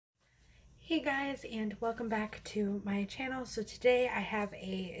Hey guys, and welcome back to my channel. So today I have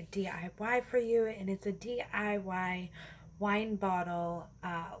a DIY for you, and it's a DIY wine bottle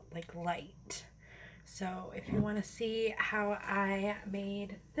like light. So if you want to see how I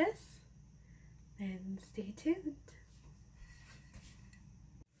made this, then stay tuned.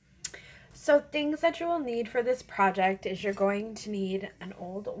 So things that you will need for this project is you're going to need an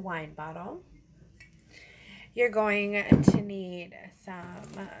old wine bottle. You're going to need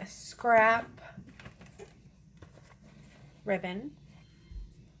some scrap ribbon.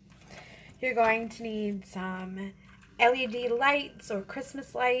 You're going to need some LED lights or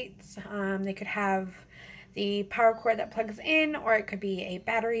Christmas lights. They could have the power cord that plugs in, or it could be a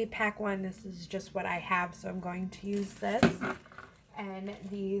battery pack one. This is just what I have, so I'm going to use this. And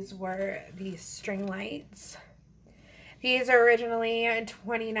these were the string lights. These are originally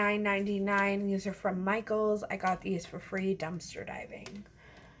 $29.99. These are from Michaels. I got these for free dumpster diving.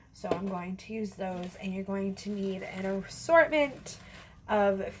 So I'm going to use those, and you're going to need an assortment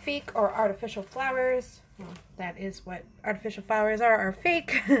of fake or artificial flowers. Well, that is what artificial flowers are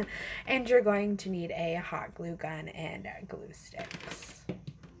fake. And you're going to need a hot glue gun and glue sticks.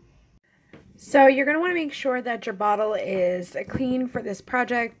 So you're going to want to make sure that your bottle is clean for this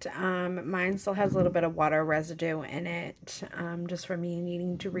project. Mine still has a little bit of water residue in it, just from me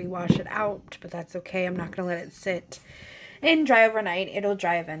needing to rewash it out, but that's okay. I'm not going to let it sit and dry overnight. It'll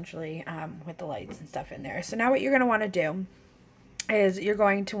dry eventually with the lights and stuff in there. So now what you're going to want to do is you're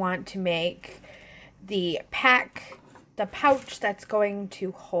going to want to make the pouch that's going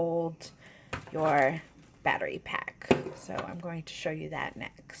to hold your battery pack. So I'm going to show you that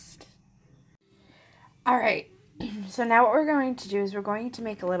next. All right, so now what we're going to do is we're going to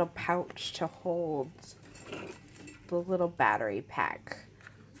make a little pouch to hold the little battery pack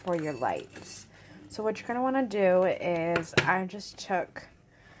for your lights. So what you're going to want to do is I just took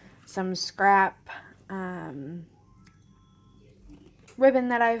some scrap ribbon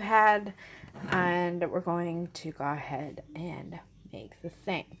that I've had, and we're going to go ahead and make the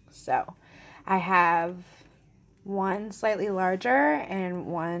thing. So I have one slightly larger and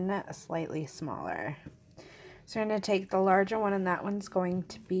one slightly smaller. So I'm going to take the larger one, and that one's going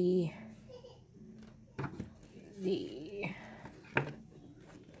to be the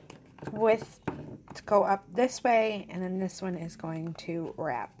width to go up this way, and then this one is going to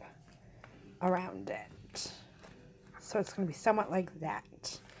wrap around it. So it's going to be somewhat like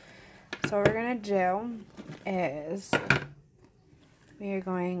that. So what we're going to do is we are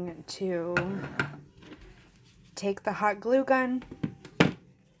going to take the hot glue gun. We're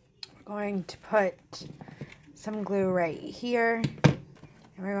going to put some glue right here, and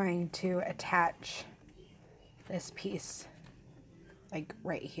we're going to attach this piece like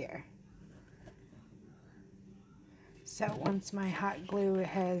right here. So once my hot glue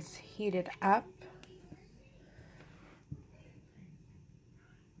has heated up,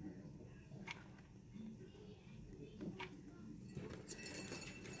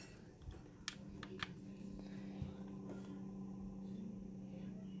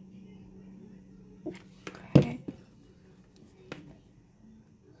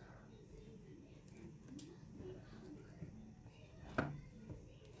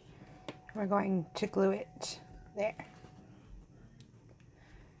 we're going to glue it there.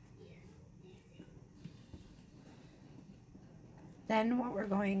 Then what we're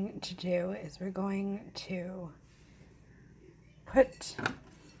going to do is we're going to put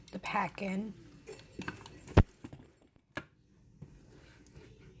the pack in.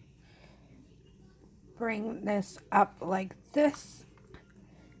 Bring this up like this,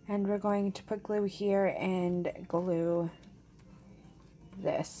 and we're going to put glue here and glue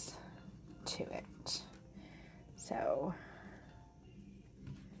this to it.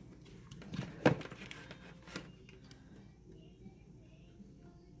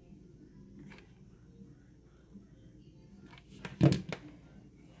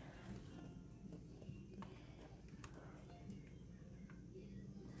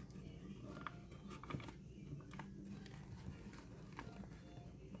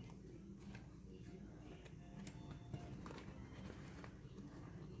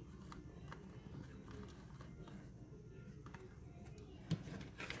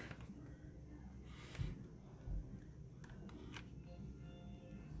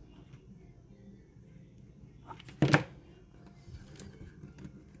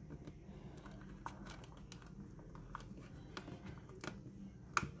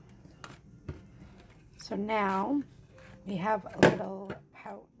 So now we have a little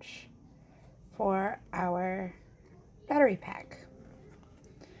pouch for our battery pack.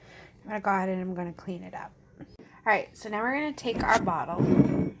 I'm going to go ahead and I'm going to clean it up. Alright, so now we're going to take our bottle,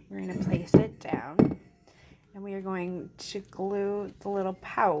 we're going to place it going to glue the little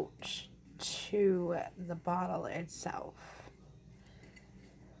pouch to the bottle itself.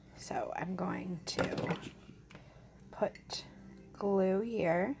 So I'm going to put glue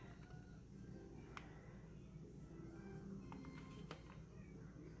here.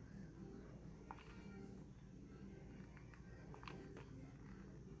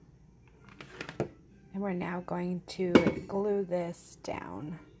 And we're now going to glue this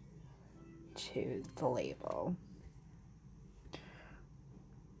down to the label.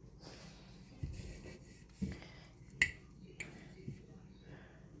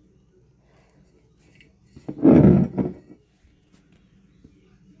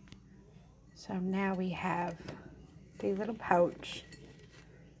 So now we have the little pouch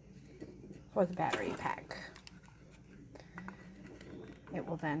for the battery pack. It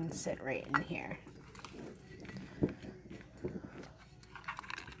will then sit right in here.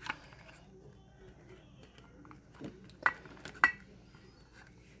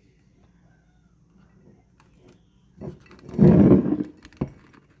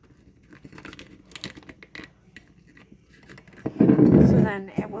 So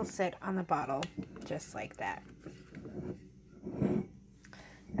then it will sit on the bottle just like that. And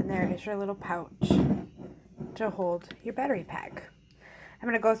there is your little pouch to hold your battery pack. I'm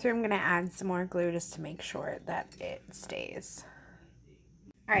going to go through, I'm going to add some more glue just to make sure that it stays.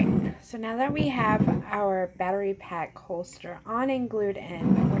 Alright, so now that we have our battery pack holster on and glued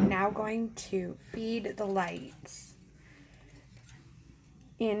in, we're now going to feed the lights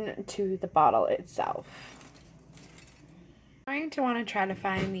into the bottle itself. You're going to want to try to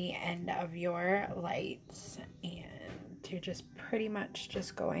find the end of your lights, and you're just pretty much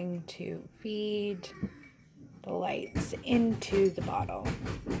just going to feed the lights into the bottle.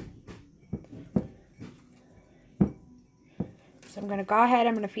 So I'm going to go ahead,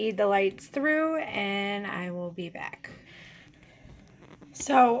 I'm going to feed the lights through, and I will be back.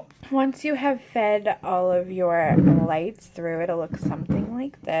 So once you have fed all of your lights through, it'll look something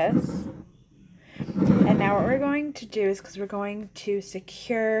like this. And now what we're going to do is, because we're going to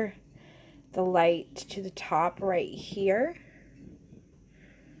secure the light to the top right here,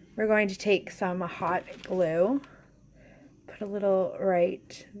 we're going to take some hot glue, put a little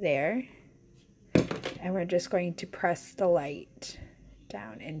right there, and we're just going to press the light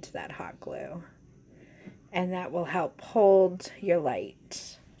down into that hot glue. And that will help hold your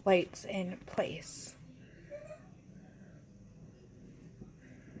lights in place.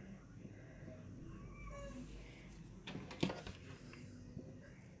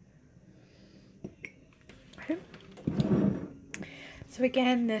 So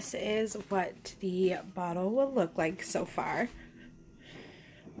again, this is what the bottle will look like so far.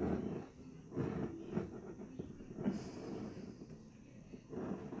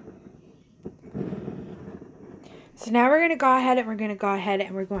 So now we're going to go ahead and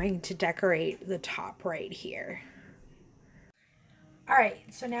we're going to decorate the top right here.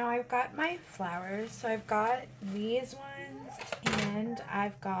 Alright, so now I've got my flowers. So I've got these ones and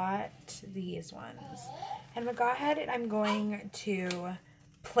I've got these ones. And I'm going to go ahead and I'm going to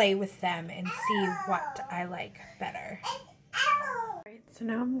play with them and see what I like better. Alright, so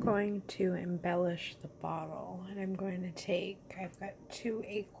now I'm going to embellish the bottle, and I'm going to take, I've got 2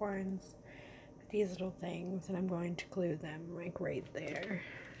 acorns, these little things, and I'm going to glue them like right there.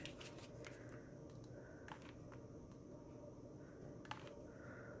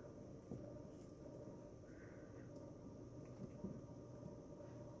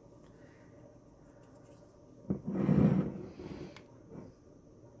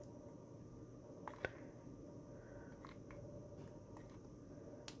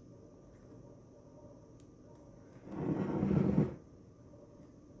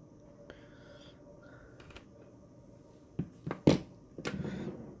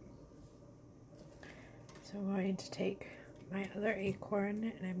 So I'm going to take my other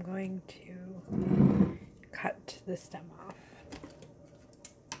acorn and I'm going to cut the stem off.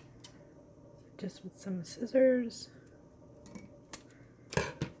 Just with some scissors.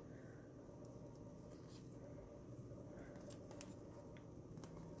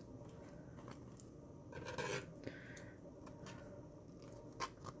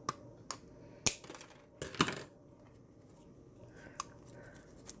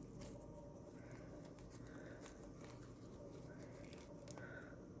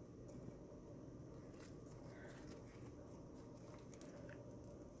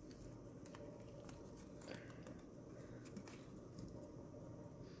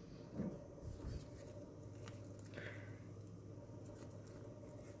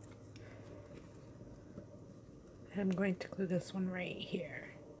 I'm going to glue this one right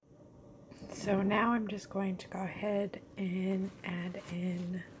here. So now I'm just going to go ahead and add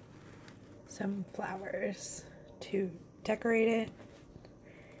in some flowers to decorate it,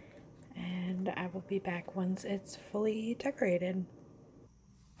 and I will be back once it's fully decorated.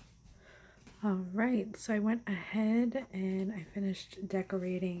 Alright, so I went ahead and I finished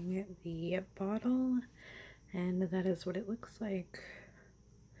decorating the bottle, and that is what it looks like.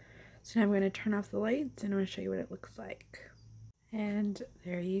 So now I'm going to turn off the lights and I'm going to show you what it looks like. And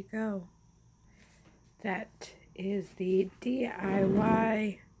there you go. That is the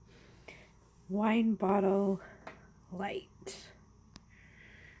DIY wine bottle light.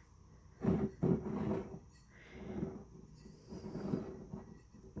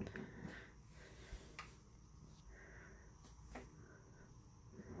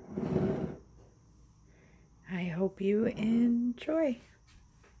 I hope you enjoy.